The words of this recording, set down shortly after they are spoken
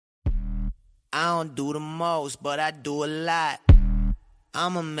I don't do the most, but I do a lot.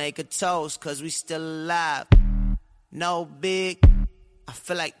 I'ma make a toast, cause we still alive. No big, I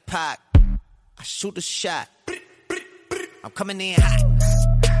feel like Pac. I shoot a shot. I'm coming in hot.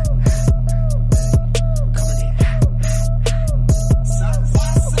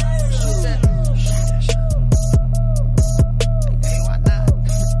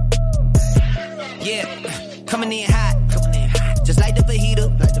 Yeah, coming in hot. Just like the fajita.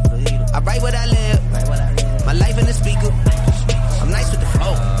 I write what I live. My life in the speaker. I'm nice with the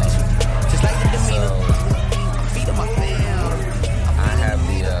flow. Just like the demeanor. I'm feeding my fam. I have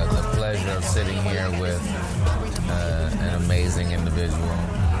the pleasure of sitting here with an amazing individual.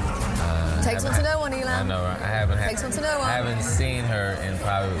 Takes one to know one, Elam. I know, right? Takes one to know one. I haven't seen her in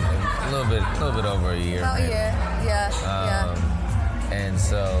probably a little bit over a year. About a year, yeah. And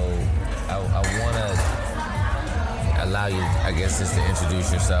so I want to allow you, I guess, just to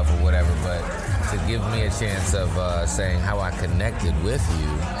introduce yourself or whatever, but to give me a chance of saying how I connected with you.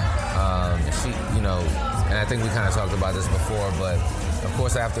 She, you know, and I think we kind of talked about this before, but of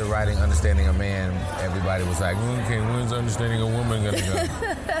course after writing Understanding a Man, everybody was like, okay, when's Understanding a Woman gonna go?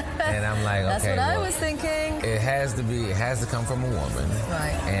 And I'm like, That's okay, what I was thinking. It has to come from a woman.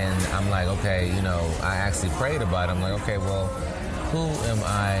 Right. And I'm like, okay, you know, I actually prayed about it. I'm like, okay, well, who am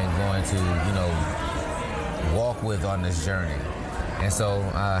I going to, you know, walk with on this journey? And so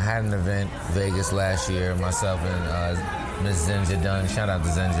I had an event, Vegas last year, myself and Miss Zenja Dunn. Shout out to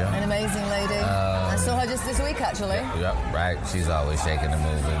Zenja. An amazing lady. I saw her just this week, actually. Yep, right. She's always shaking and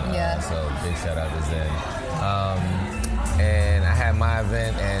moving. Yeah. So big shout out to Zen. And I had my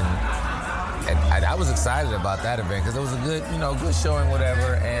event, and I was excited about that event because it was a good, you know, good showing,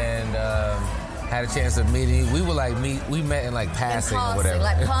 whatever, and had a chance of meeting. We were like we met in like passing or whatever.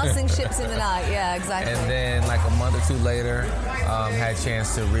 Like passing ships in the night, yeah, exactly. And then like a month or two later, had a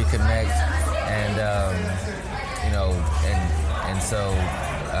chance to reconnect, and you know, and so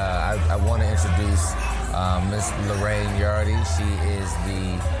I want to introduce Miss Lorraine Yardy. She is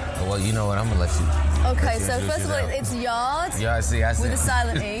well, you know what? I'm gonna let you. Okay, so first of all, it's Yard. Yeah, I see. With a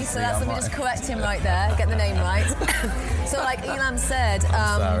silent E, so let me just correct him right there, get the name right. So like Elam said...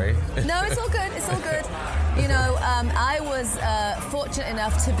 sorry. No, it's all good, it's all good. You know, I was fortunate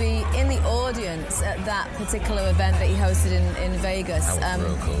enough to be in the audience at that particular event that he hosted in Vegas. That was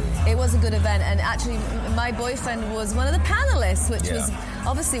real cool. It was a good event, and actually my boyfriend was one of the panelists, which was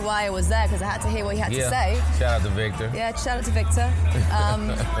obviously why I was there, because I had to hear what he had to say. Shout out to Victor. Yeah, shout out to Victor.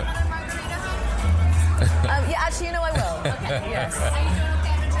 Yeah, actually, you know I will. Okay, yes.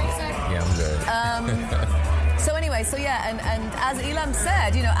 Yeah, I'm good. So anyway, so yeah, and as Elam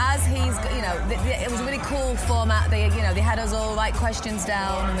said, you know, as he's, you know, it was a really cool format. They had us all write questions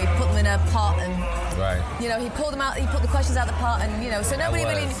down, and we put them in a pot, and you know, he pulled them out, he put the questions out the pot, and you know, so nobody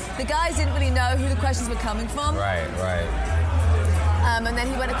really, the guys didn't really know who the questions were coming from. Right. And then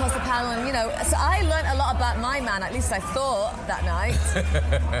he went across the panel, and you know, so I learned a lot about my man. At least I thought that night.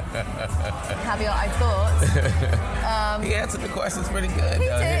 Caveat, I thought. He answered the questions pretty good. He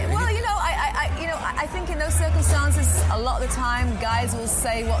did. Well, you know, I think in those circumstances, a lot of the time, guys will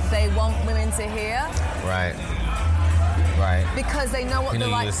say what they want women to hear. Right. Because they know what the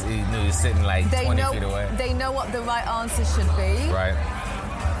right. You knew you're sitting like 20 feet away. They know what the right answer should be. Right.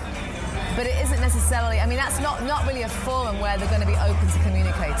 But it isn't necessarily, I mean, that's not really a forum where they're going to be open to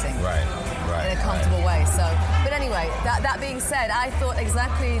communicating. Right. In a comfortable way. So, but anyway, that being said, I thought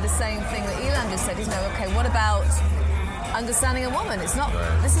exactly the same thing that Elam just said. You know, okay, what about understanding a woman? It's not,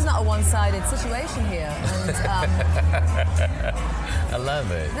 this is not a one-sided situation here. And, I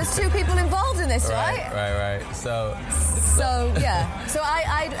love it. There's two people involved in this, right? Right. So yeah. So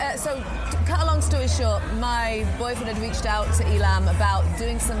so to cut a long story short, my boyfriend had reached out to Elam about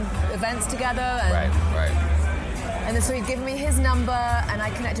doing some events together. And, right. And then so he'd given me his number, and I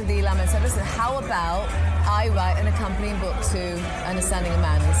connected with Elam and said, listen, how about I write an accompanying book to Understanding a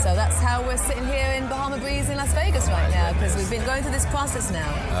Man? And so that's how we're sitting here in Bahama Breeze in Las Vegas right now, because we've been going through this process now.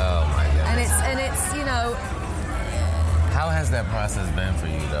 Oh my God. And it's you know. How has that process been for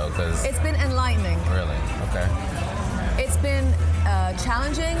you though? Because it's been enlightening. Really? Okay. It's been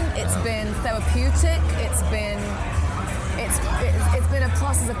challenging. It's been therapeutic. It's been a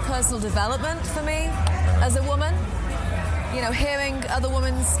process of personal development for me as a woman. You know, hearing other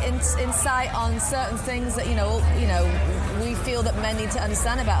women's insight on certain things that you know we feel that men need to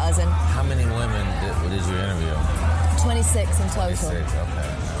understand about us. And how many women did you interview? 26 in total. 26. Okay. All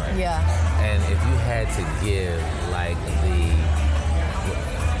right. Yeah. And if you had to give like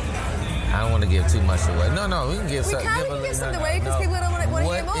I don't want to give too much away. No, we can give something. We can give something away because people don't want to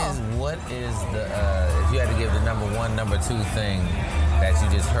hear more. What is the if you had to give the number one, number two thing that you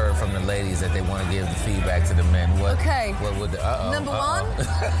just heard from the ladies that they want to give the feedback to the men? What would the, Number one,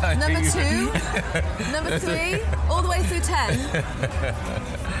 number two, number three, all the way through 10.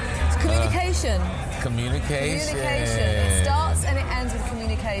 It's communication. Communication. It starts and it ends with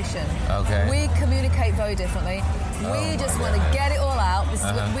communication. Okay. We communicate very differently. We just want to get it all out. This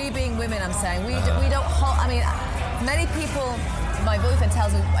is what we being women, I'm saying. We don't hold, I mean, many people, my boyfriend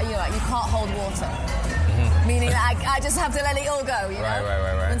tells me, you can't hold water. Meaning that I just have to let it all go, you know?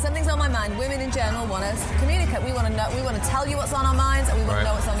 Right. When something's on my mind, women in general want us to communicate. We want to know, we want to tell you what's on our minds, and we want to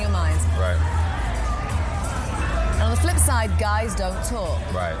know what's on your minds. Right. And on the flip side, guys don't talk.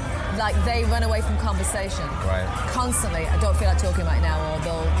 Right. Like, they run away from conversation. Right. Constantly. I don't feel like talking right now, or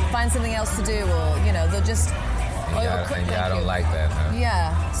they'll find something else to do, or, they'll just... I don't like that, huh?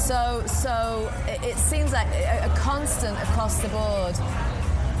 Yeah. So it seems like a constant across the board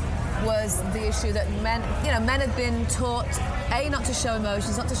was the issue that men had been taught, A, not to show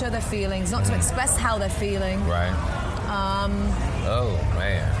emotions, not to show their feelings, not to express how they're feeling. Right. Oh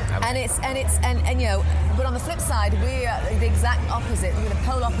man. But on the flip side, we are the exact opposite. We're the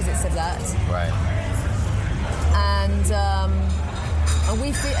polar opposites of that. Right. And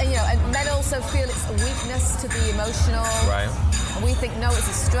we feel, and men also feel it's a weakness to be emotional. Right. And we think, no, it's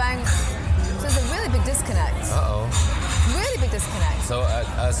a strength. So there's a really big disconnect. Uh-oh. Really big disconnect. So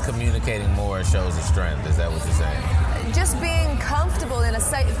us communicating more shows a strength. Is that what you're saying? Just being comfortable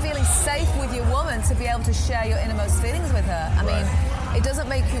feeling safe with your woman to be able to share your innermost feelings with her. I mean, it doesn't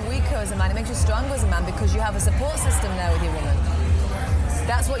make you weaker as a man. It makes you stronger as a man because you have a support system there with your woman.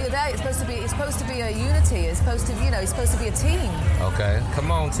 That's what you're there. It's supposed to be a unity. It's supposed to be a team. Okay.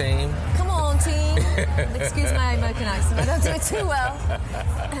 Come on, team. Come on, team. Excuse my American accent. I don't do it too well.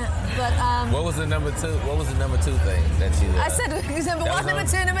 But what was the number two? What was the number two thing that you? I said number one, number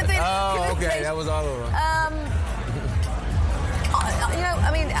two, number three. Oh, okay. That was all of them.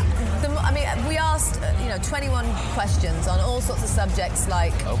 We asked 21 questions on all sorts of subjects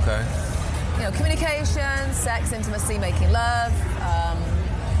like communication, sex, intimacy, making love.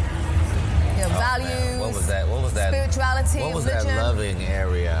 Values. What was that? Spirituality. What was religion. that loving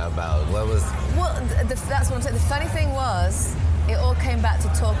area about? What was? Well, that's what I'm saying. The funny thing was, it all came back to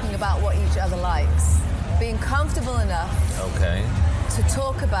talking about what each other likes, being comfortable enough. Okay. To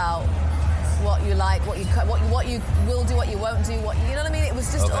talk about what you like, what you will do, what you won't do, you know what I mean? It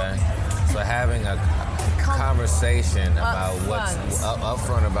was just. Okay. So having a conversation about what's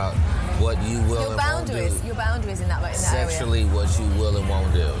upfront about what you will and won't do. Your boundaries in that sexually, area. What you will and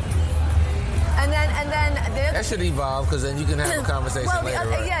won't do. And then that should evolve because then you can have a conversation later.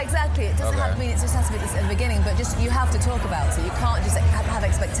 Right? Yeah, exactly. It doesn't have to be. It just has to be at the beginning. But just you have to talk about it. You can't just have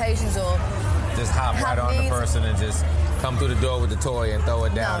expectations or just hop right on the person and just come through the door with the toy and throw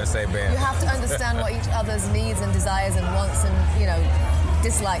it down and say bam. You have to understand what each other's needs and desires and wants and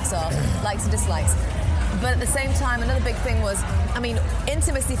dislikes are, likes and dislikes. But at the same time, another big thing was,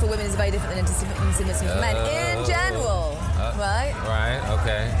 intimacy for women is very different than intimacy for men in general, right? Right.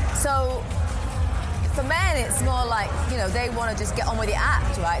 Okay. So. For men, it's more like, they want to just get on with the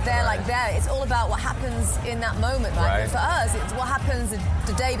act, right? They're it's all about what happens in that moment, right? But for us, it's what happens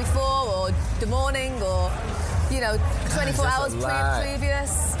the day before or the morning or, 24 hours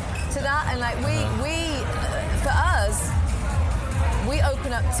previous to that. And for us, we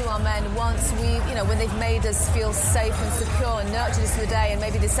open up to our men once when they've made us feel safe and secure and nurtured us for the day, and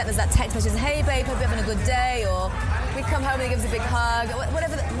maybe they sent us that text message, hey babe, hope you're having a good day, or we come home and they give us a big hug,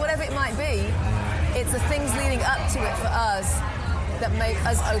 whatever it might be. It's the things leading up to it for us that make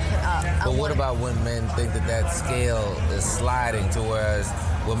us open up. But what about when men think that scale is sliding to whereas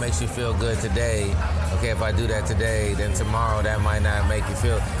what makes you feel good today, okay, if I do that today, then tomorrow that might not make you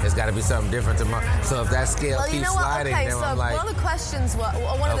feel, it's got to be something different tomorrow. So if that scale keeps sliding, then I'm like... one of the questions,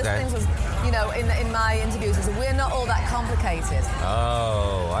 one of the things was, in my interviews is we're not all that complicated.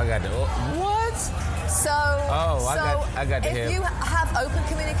 Oh, I got to... What? So, I got to hear. If you have open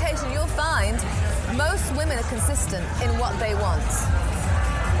communication, you'll find most women are consistent in what they want.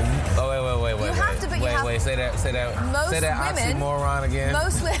 Oh, wait. You have to, but you have... Wait, say that oxymoron again.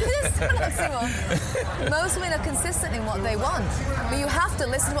 Most women are consistent in what they want. But you have to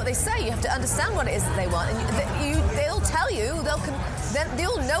listen to what they say. You have to understand what it is that they want. And they'll tell you,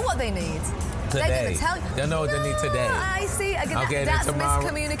 they'll know what they need. Today. They're going to tell you. They'll know what they need today. I see. Again, that's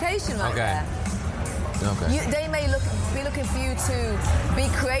miscommunication right there. Okay. They may be looking for you to be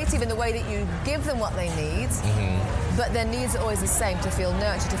creative in the way that you give them what they need, but their needs are always the same: to feel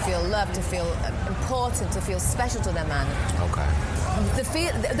nurtured, to feel loved, to feel important, to feel special to their man. Okay.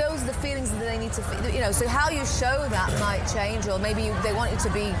 Those are the feelings that they need to feel. So how you show that might change, or maybe they want you to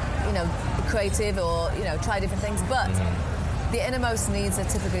be, creative or try different things, but the innermost needs are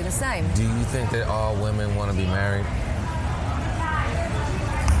typically the same. Do you think that all women want to be married?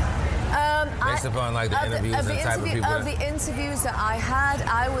 Based upon like the interviews and the type of people. Of the interviews that I had,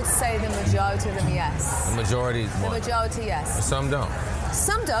 I would say the majority of them, yes. The majority? The majority, yes. Some don't?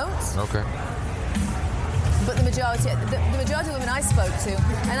 Some don't. Okay. But the majority of women I spoke to,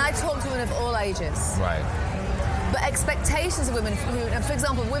 and I talked to women of all ages. Right. But expectations of women, for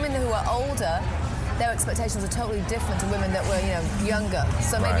example, women who are older, their expectations are totally different to women that were, younger.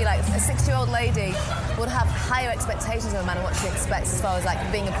 So maybe like a 60-year-old lady would have higher expectations of a man and what she expects as far as like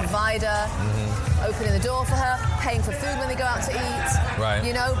being a provider, opening the door for her, paying for food when they go out to eat, right?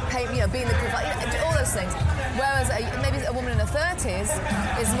 Being the provider, all those things. Whereas maybe a woman in her 30s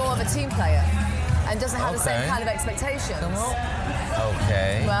is more of a team player and doesn't have the same kind of expectations.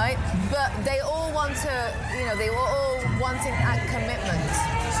 Okay. Right? But they all want to, they were all wanting that commitment.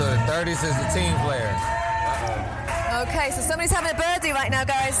 So the 30s is the team player. Okay, so somebody's having a birdie right now,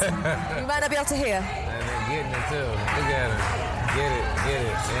 guys. You might not be able to hear. And they're getting it too. Look at them. Get it,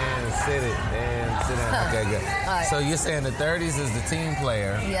 and sit it, and sit down. Okay, good. Right. So you're saying the 30s is the team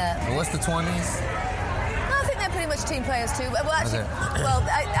player. Yeah. And what's the 20s? I think they're pretty much team players too. Well, actually,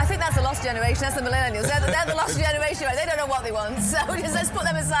 I think that's the lost generation. That's the millennials. They're the lost generation, right? They don't know what they want. So let's put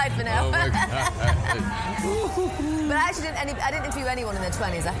them aside for now. Oh my God. But I actually didn't interview anyone in their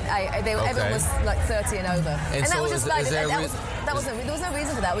 20s. Everyone was like 30 and over. And so that was just like, there was no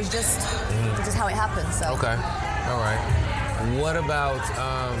reason for that. It was just how it happened. So. Okay. All right. What about,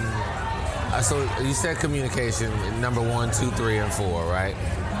 so you said communication, number 1, 2, 3, and 4, right?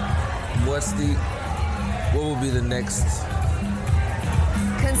 What will be the next?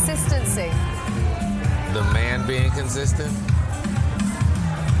 Consistency. The man being consistent?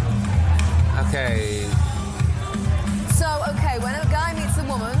 Okay. So, when a guy meets a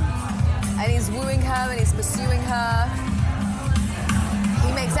woman and he's wooing her and he's pursuing her,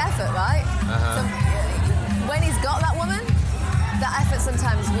 he makes effort, right? So, when he's got that woman, that effort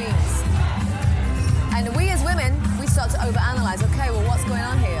sometimes weans. And we as women, we start to overanalyze, what's going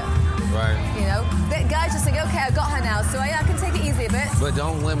on here? Right. The guys just think, I got her now, so I can take it easy a bit. But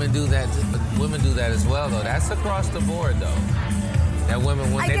don't women do that? Women do that as well, though. That's across the board, though. That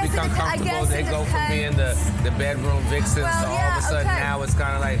women, when they become comfortable, they go from being the bedroom vixen, so all of a sudden now it's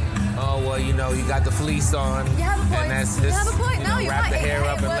kind of like, you got the fleece on. You have a point. And that's just, you have a point. No, you're wrap right. the hair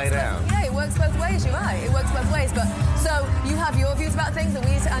up and lay down. Yeah, it works both ways. You're right. It works both ways. But so you have your views about things, and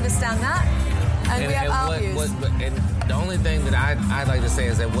we need to understand that. And we have our views. And the only thing that I'd like to say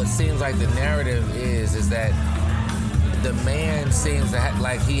is that what seems like the narrative is that the man seems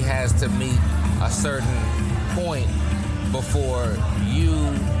like he has to meet a certain point before you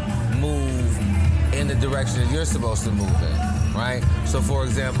move in the direction that you're supposed to move in, right? So, for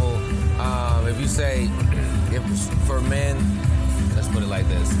example, if you say, for men, let's put it like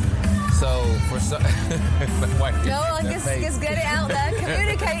this. So, for some... just get it out there.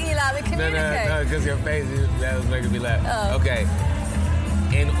 Communicate, Eli. Communicate. No, because your face, that was making me laugh. Oh. Okay.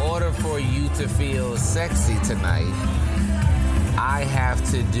 In order for you to feel sexy tonight, I have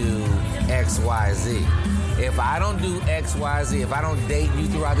to do X, Y, Z. If I don't do X, Y, Z, if I don't date you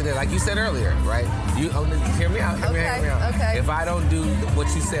throughout the day, like you said earlier, right? Hear me out. Hear me out. Okay. If I don't do what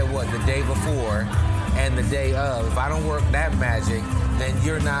you said, the day before and the day of, if I don't work that magic, then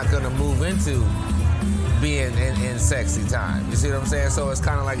you're not going to move into being in sexy time. You see what I'm saying? So it's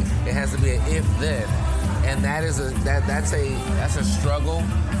kind of like it has to be an if-then. And that's a struggle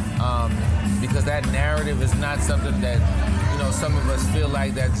because that narrative is not something that, some of us feel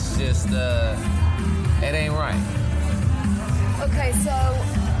like that's just... it ain't right. Okay, so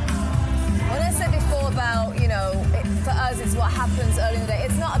when I said before about, for us it's what happens early in the day,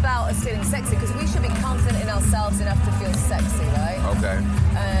 it's not about us feeling sexy because we should be confident in ourselves enough to feel sexy, right? Okay.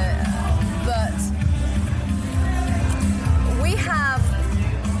 But we have,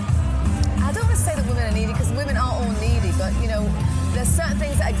 I don't want to say that women are needy because women aren't all needy, but, there's certain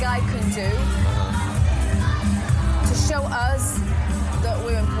things that a guy can do to show us that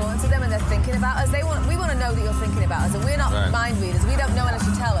we're important to them and they're thinking about us. We want to know that you're thinking about us, and we're not mind readers. We don't know unless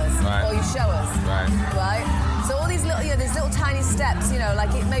you tell us or you show us. Right? So all these little, these little tiny steps,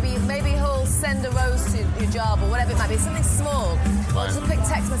 like maybe he'll send a rose to your job or whatever it might be, something small. Or just a quick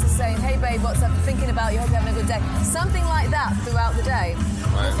text message saying, "Hey babe, what's up? Thinking about you. Hope you're having a good day." Something like that throughout the day.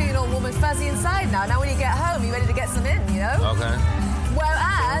 You're feeling all warm and fuzzy inside now. Now when you get home, you're ready to get some in. Okay.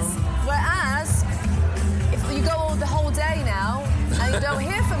 Whereas, if you go the whole day now and you don't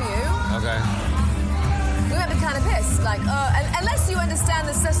hear from you, we might be kind of pissed. Like, unless you understand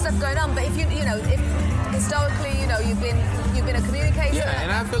there's stuff going on. But if historically, you've been a communicator. Yeah,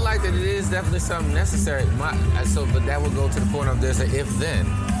 and I feel like that it is definitely something necessary. But that would go to the point of there's an if-then.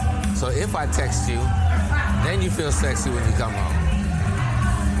 So if I text you, then you feel sexy when you come home.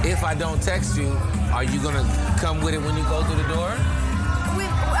 If I don't text you, are you gonna come with it when you go through the door?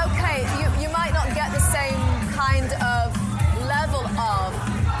 Okay, you might not get the same kind of level of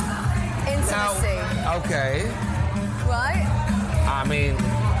intimacy. Now, okay. Right? I mean.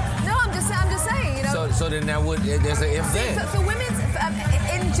 No, I'm just saying, So then there's an if-then. For women,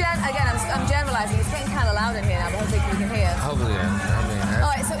 I'm generalizing. It's getting kind of loud in here now, but hopefully we can hear. Hopefully,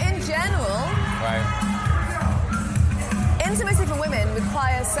 All right, so in general, right. Intimacy for women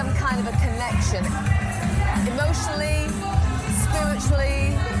requires some kind of a connection, emotionally,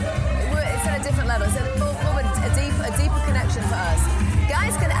 spiritually. It's at a different level. It's a deeper connection for us.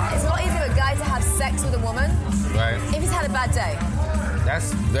 It's a lot easier for a guy to have sex with a woman, right, if he's had a bad day.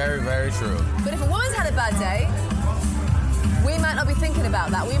 That's very, very true. But if a woman's had a bad day, we might not be thinking about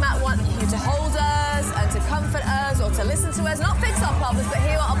that. We might want you to hold us and to comfort us or to listen to us, not fix our problems, but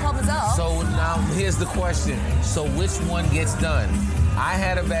hear what our problems are. So now here's the question. So which one gets done? I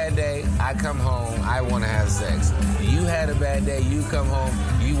had a bad day, I come home, I want to have sex. You had a bad day, you come home,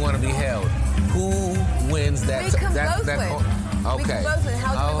 you want to be held. Who wins that? We can both win. Okay. We can both win.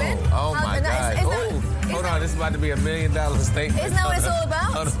 How do we win? Oh my God. Hold on, this is about to be $1 million statement. Isn't that what it's all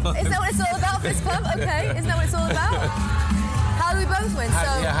about? Isn't that what it's all about, Fist Pump? Okay, isn't that what it's all about? How do we both win?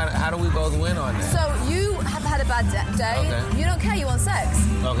 How do we both win on that? So you have had a bad day. Okay. You don't care, you want sex.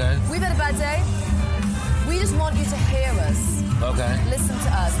 Okay. We've had a bad day. We just want you to hear us. Okay. Listen to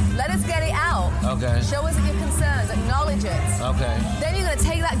us. Let us get it out. Okay. Show us that you're concerned. Acknowledge it. Okay. Then you're going to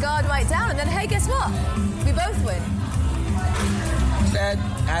take that guard right down, and then, hey, guess what? We both win. That,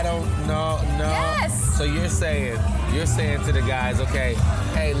 I don't know. No. Yes. So you're saying to the guys, okay,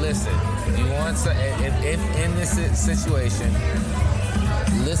 hey, listen, you want to, if in this situation,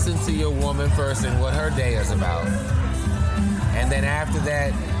 listen to your woman first and what her day is about. And then after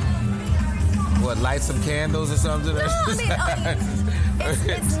that, light some candles or something? No, I mean,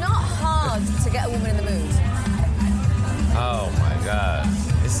 it's not hard to get a woman in the mood. Oh, my God.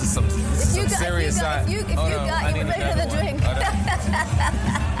 This is some serious side. If you ready for the drink.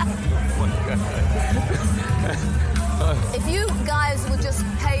 If you guys would just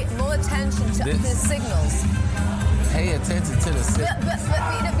pay more attention to the signals. Pay attention to the signals.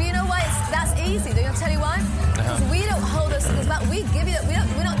 But you know why? That's easy. They're going to tell you why? Because we don't hold those signals back. We don't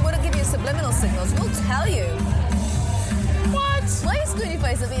give you subliminal signals. We'll tell you. What? Why are you screwing your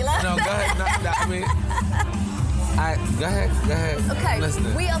face at me, lad? No, go ahead. Go ahead. Okay,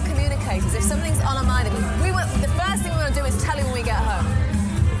 we are communicators. If something's on our mind, the first thing we want to do is tell you when we get home.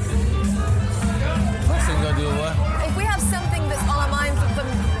 First thing we're going to do is what? If we have something that's on our mind from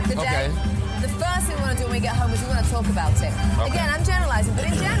the day, the first thing we want to do when we get home is we want to talk about it. Okay. Again, I'm generalizing, but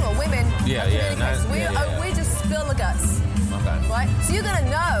in general, women are communicators. We just spill the guts. Okay. Right? So you're going to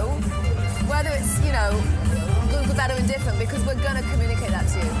know whether it's, good, bad, or indifferent because we're going to communicate that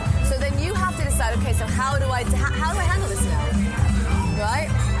to you. So then you have to decide, okay, so how do I handle this now? Right?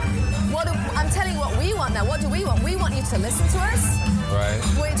 I'm telling you what we want now. What do we want? We want you to listen to us. Right.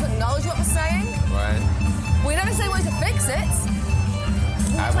 We want you to acknowledge what we're saying. Right. We don't necessarily want you to fix it.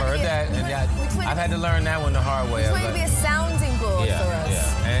 I've heard that, and I've had to learn that one the hard way. We want you to be a sounding board for us.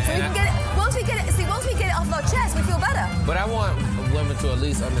 Yeah. So we can get it. Once we get it off our chest, we feel better. But I want women to at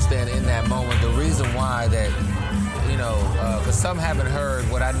least understand in that moment the reason why that, because some haven't heard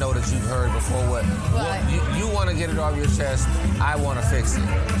what I know that you've heard before. You want to get it off your chest. I want to fix it,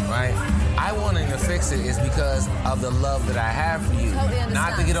 right? I wanting to fix it is because of the love that I have for you. Totally understand.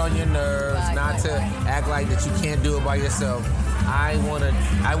 Not to get on your nerves, act like that you can't do it by yourself. I want to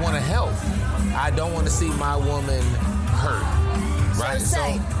help. I don't want to see my woman hurt, right? So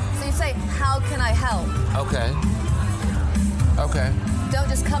you say, how can I help? Okay. Don't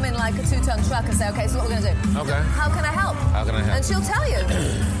just come in like a 2-ton truck and say, okay, so what we're going to do. Okay. How can I help? And she'll tell you.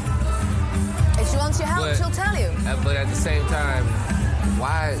 If she wants your help, she'll tell you. But at the same time,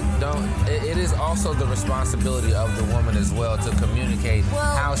 it is also the responsibility of the woman as well to communicate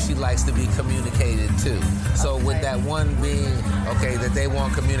how she likes to be communicated to. So with that one being, that they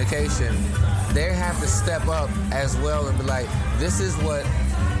want communication, they have to step up as well and be like, this is what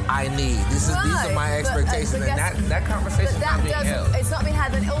I need. These are my expectations. And that conversation is not being held. It's not being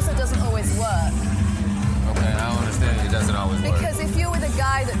had, and it also doesn't always work. Okay, I don't understand. It doesn't always work. Because if you're with a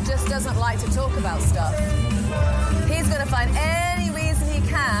guy that just doesn't like to talk about stuff, he's going to find any reason he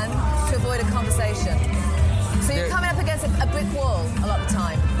can to avoid a conversation. So you're coming up against a brick wall a lot of the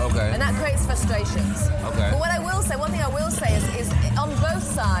time. Okay. And that creates frustrations. Okay. But one thing I will say is on both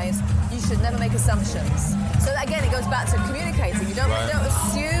sides, you should never make assumptions. So again, it goes back to communicating. You don't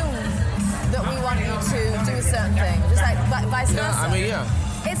assume that we want you to do a certain thing, just like vice versa.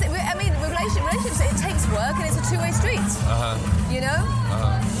 Relationships, it takes work and it's a two-way street. You know?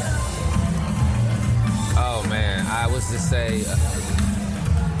 Oh man, I was to say,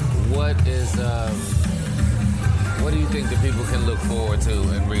 what do you think that people can look forward to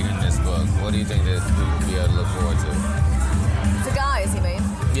in reading this book? What do you think that people will be able to look forward to? For guys, you mean?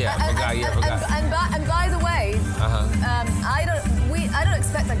 Yeah, for guys. And by the way, I don't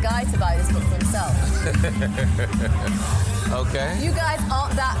expect a guy to buy this book for himself. Okay. You guys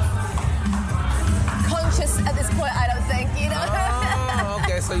aren't that conscious at this point, I don't think, you know? Oh,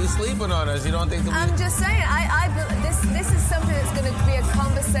 okay, so you're sleeping on us. You don't think that I'm just saying, this is something that's going to be a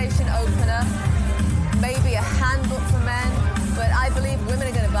conversation opener, maybe a handbook for men, but I believe women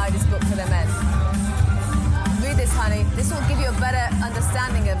are going to buy this book for their men. Read this, honey. This will give you a better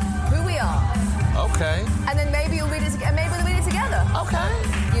understanding of who we are. Okay. And then maybe you'll read it. Maybe we'll read it together. Okay.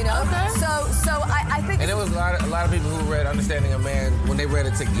 You know. Okay. So I think. And there was a lot of people who read Understanding a Man when they read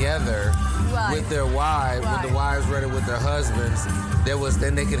it together with their wives. When the wives read it with their husbands,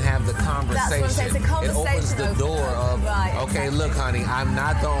 then they could have the conversation. That's what I'm saying. It's a conversation. It opens the door of okay, look, honey, I'm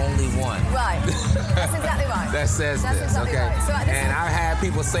not the only one. Right. That's exactly right. That says That's this. Exactly okay. Right. So and I've had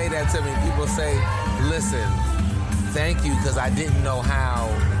people say that to me. People say, "Listen, thank you, because I didn't know how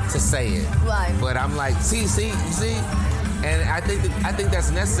to say it." Right. But I'm like, see, and I think that's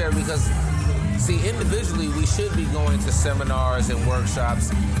necessary because, individually we should be going to seminars and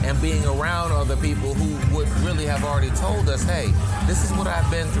workshops and being around other people who would really have already told us, hey, this is what I've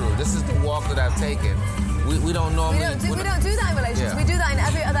been through. This is the walk that I've taken. We don't normally... We don't do that in relationships. Yeah. We do that in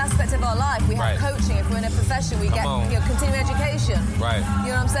every other aspect of our life. We have coaching. If we're in a profession, we get continuing education. Right.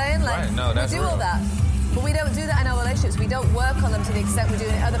 You know what I'm saying? Right. No, that's we do real. all that. But we don't do that in our relationships. We don't work on them to the extent we do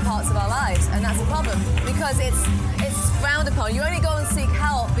in other parts of our lives. And that's a problem. Because it's frowned upon. You only go and seek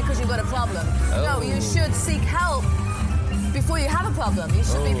help because you've got a problem. Oh. No, you should seek help before you have a problem. You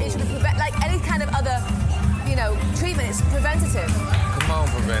should be like any kind of other, treatment. It's preventative. Come on,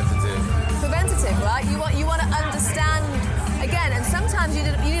 preventative. Preventative, right? You want to understand again, and sometimes you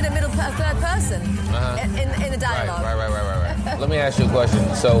need a third person in a dialogue. Right. Let me ask you a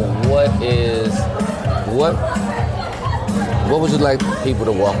question. So, what would you like people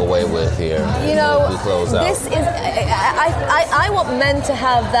to walk away with here? We close out. This is. I want men to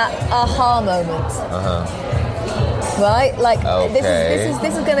have that aha moment. Right? Like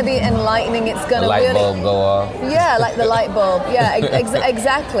this is going to be enlightening. It's going to really... The light bulb go off? Yeah, like the light bulb. Yeah,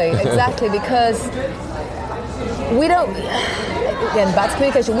 exactly. Because we don't... Again, back to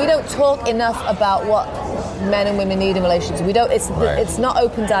communication. We don't talk enough about what men and women need in relationships. We don't... It's not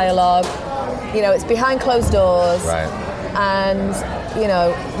open dialogue. It's behind closed doors. Right. And...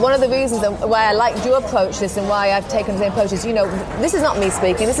 one of the reasons why I liked your approach this and why I've taken the same approach is, this is not me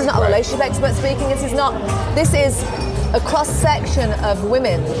speaking. This is not a relationship expert speaking. This is a cross-section of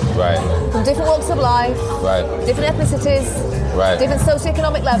women. Right. From different walks of life. Right. Different ethnicities. Right. Different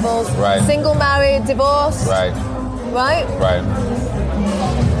socioeconomic levels. Right. Single, married, divorced. Right. Right? Right.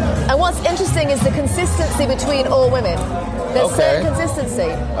 And what's interesting is the consistency between all women. There's certain consistency.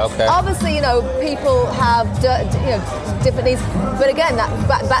 Okay. Obviously, people have different needs, but again,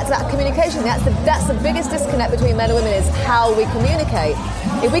 back to that communication. That's the biggest disconnect between men and women is how we communicate.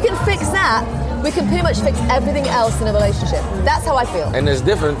 If we can fix that, we can pretty much fix everything else in a relationship. That's how I feel. And there's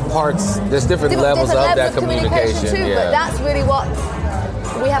different parts. There's different levels of that communication too. Yeah. But that's really what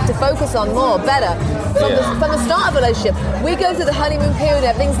we have to focus on better. From the start of a relationship, we go through the honeymoon period.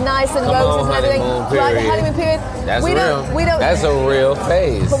 Everything's nice and roses and everything. Right, the honeymoon period. That's real. That's a real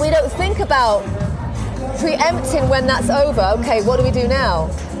phase. But we don't think about preempting when that's over. Okay, what do we do now?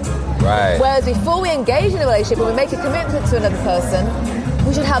 Right. Whereas before we engage in a relationship, when we make a commitment to another person,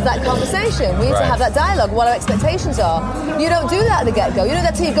 we should have that conversation. We need to have that dialogue, what our expectations are. You don't do that at the get-go. You do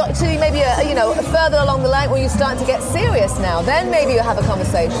that till you got to maybe further along the line when you start to get serious now. Then maybe you have a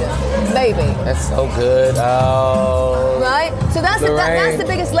conversation. Maybe. That's so good. Oh. Right? So that's the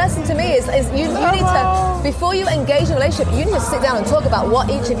biggest lesson to me is you need to, before you engage in a relationship, you need to sit down and talk about what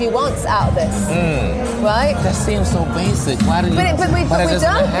each of you wants out of this. Right? That seems so basic. Why do you? But we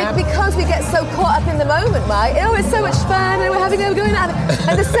don't, because we get so caught up in the moment, right? Oh, it's so much fun and we're going out.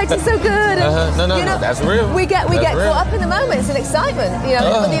 and the sex is so good. And, No, that's real. We get caught up in the moment. It's an excitement. You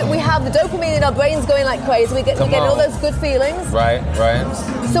know, we have the dopamine in our brains going like crazy. We get all those good feelings. Right.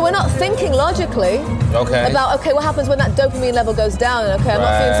 So we're not thinking logically about, what happens when that dopamine level goes down? Okay, I'm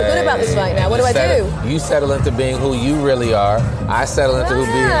not feeling so good about this right now. What do I do? You settle into being who you really are. I settle into who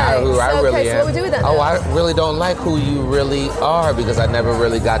I really am. So what do we do with that now? I really don't like who you really are because I never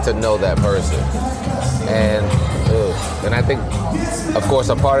really got to know that person. And I think, of course,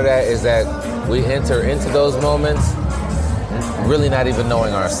 a part of that is that we enter into those moments really not even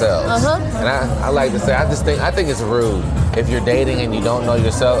knowing ourselves. And I like to say, I think it's rude. If you're dating and you don't know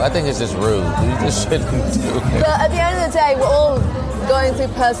yourself, I think it's just rude. You just shouldn't do it. But at the end of the day, we're all going through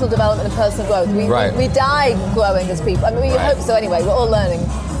personal development and personal growth. We die growing as people. I mean, we hope so anyway. We're all learning.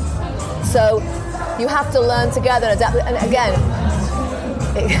 So you have to learn together and adapt. And again,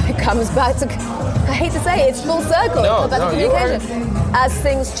 it comes back to, I hate to say it, it's full circle. It comes back to communication. As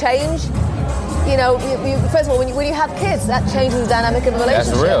things change, you know, first of all, when you have kids, that changes the dynamic of a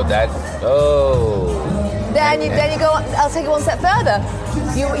relationship. That's real. Then you go. I'll take it one step further.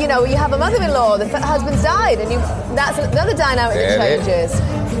 You know, you have a mother-in-law. The husband's died, and that's another dynamic that changes.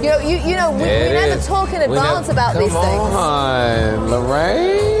 You know, we never talk in advance about these things. Come on,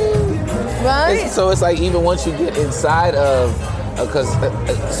 Lorraine. Right. So it's like even once you get inside of.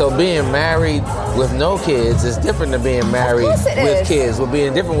 So being married with no kids is different than being married with kids. Well,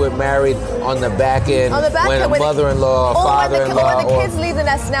 being different with married on the back end when a mother-in-law, father-in-law, when the kids leave the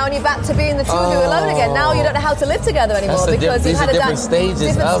nest now and you're back to being the two of you alone again. Now you don't know how to live together anymore because you've had different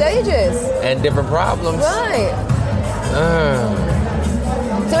stages and different problems. Right.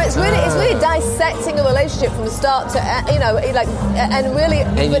 So it's really dissecting a relationship from the start to and really.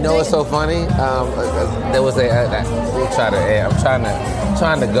 And you know what's so funny? There was we'll try to. I'm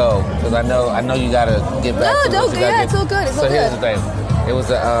trying to go because I know you got to get back. No, don't. Yeah, it's all good. It's all good. Here's the thing. It was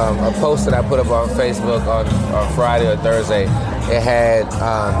a post that I put up on Facebook on Friday or Thursday. It had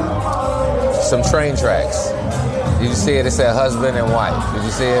some train tracks. Did you see it? It said husband and wife. Did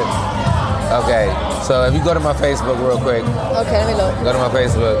you see it? Okay, so if you go to my Facebook real quick. Okay, let me look. Go to my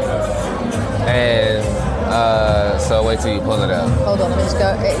Facebook. And so wait till you pull it up. Hold on, let me just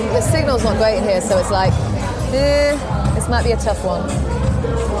go. The signal's not great in here, so it's like, this might be a tough one.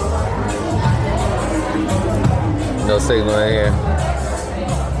 No signal in here.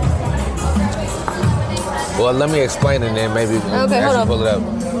 Well, let me explain it then maybe as you pull it up.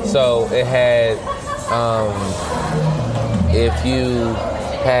 So it had, it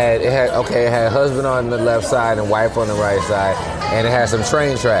had husband on the left side and wife on the right side, and it had some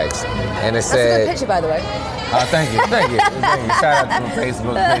train tracks. And it said... That's a good picture, by the way. Thank you. Shout out to my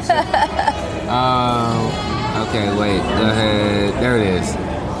Facebook picture. Okay, wait, go ahead. There it is.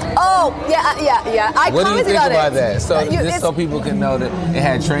 Oh, yeah. What do you think about that? So just so people can know that it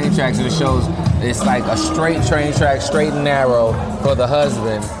had train tracks, and it shows it's like a straight train track, straight and narrow for the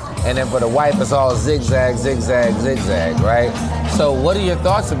husband, and then for the wife it's all zigzag, zigzag, zigzag, right? So what are your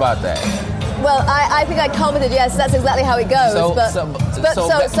thoughts about that? Well, I think I commented, yes, that's exactly how it goes. So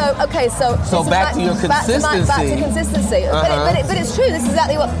back to your consistency. Back to consistency. But it's true. This is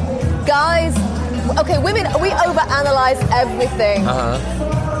exactly what guys. Okay, women, we overanalyze everything.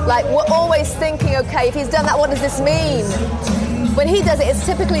 Like we're always thinking, okay, if he's done that, what does this mean? When he does it, it's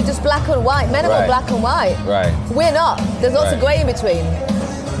typically just black and white. Men are all black and white. Right. We're not. There's lots of grey in between,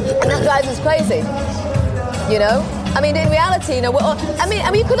 and that drives us crazy. You know. I mean, in reality, you know,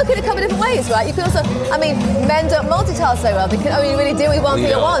 you could look at it a couple of different ways, right? You could also, men don't multitask so well. They can only really deal with one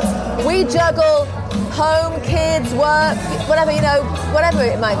thing at once. We juggle home, kids, work, whatever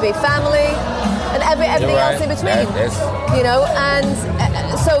it might be, family, and everything else in between. You know, and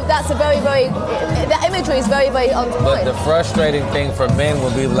so that's a very, very, that imagery is very, very on point. But the frustrating thing for men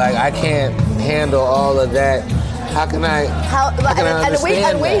would be like, I can't handle all of that. How can I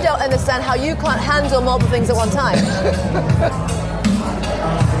understand we don't understand how you can't handle multiple things at one time.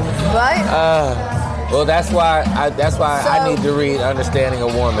 Right? Well, that's why I need to read Understanding a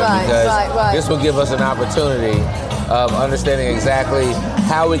Woman, because this will give us an opportunity of understanding exactly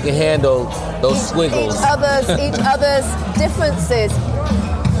how we can handle those squiggles. Each other's differences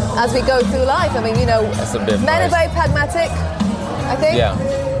as we go through life. I mean, you know, men are very pragmatic, I think. Yeah.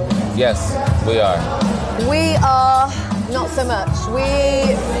 Yes, we are. We are not so much.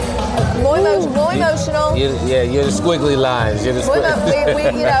 We more more emotional. You're the squiggly lines. You're the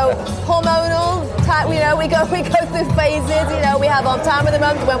hormonal type. We go through phases. We have our time of the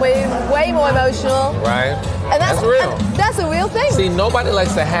month when we're way more emotional. Right. And that's real. And that's a real thing. See, nobody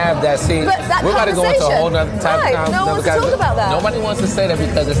likes to have that. See, we're about to go into a whole other type of conversation. No one wants to talk about that. Nobody wants to say that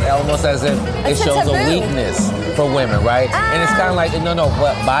because it's almost as if it shows a weakness for women, right? And it's kind of like,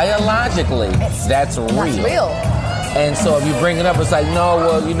 but biologically, that's real. That's real. And so if you bring it up, it's like, no,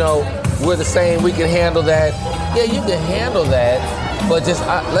 well, we're the same. We can handle that. Yeah, you can handle that. But just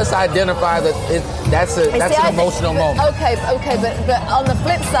let's identify that that's an emotional moment. Okay, but on the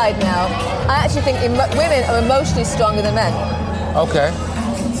flip side now, I actually think women are emotionally stronger than men. Okay.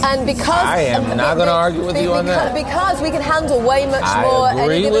 And because I am not going to argue with you on that. Because we can handle way much more. I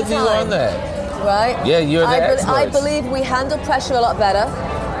agree with you on that. Right? Yeah, you're the expert. I believe we handle pressure a lot better.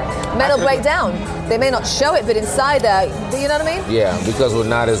 Men will break down. They may not show it, but inside there, you know what I mean? Yeah, because we're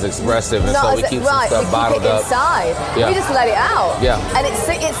not as expressive, and so we keep some stuff bottled up. Inside. Yeah. We just let it out. Yeah. And it's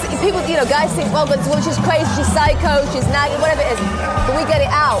people, guys think, well, she's crazy, she's psycho, she's nagging, whatever it is. But we get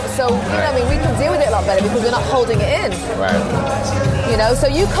it out. So, we can deal with it a lot better because we're not holding it in. Right. So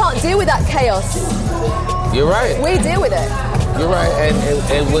you can't deal with that chaos. You're right. We deal with it. You're right,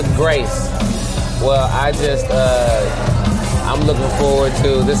 and with grace. Well, I'm looking forward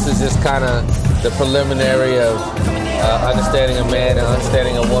to, this is just kind of the preliminary of understanding a man and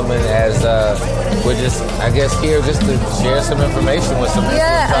understanding a woman as we're just, I guess, here just to share some information with some people.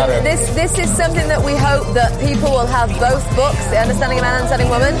 Yeah, and this is something that we hope that people will have both books, The Understanding of Man and Understanding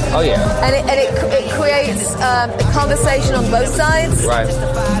Woman. Oh, yeah. And it creates a conversation on both sides. Right.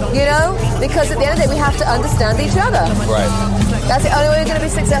 Because at the end of the day, we have to understand each other. Right. That's the only way we're going to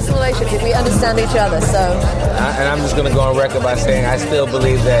be successful in a relationship if we understand each other. So. And I'm just going to go on record by saying I still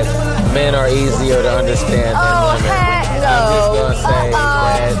believe that men are easier to understand than women. Heck no. I'm just going to say that.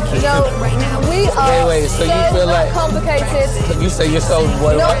 We are so you feel like complicated. You say you're so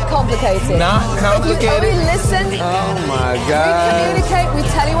what? Not complicated. Not complicated. If you only listen. Oh my God. We communicate. We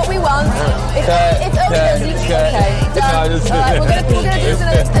tell you what we want.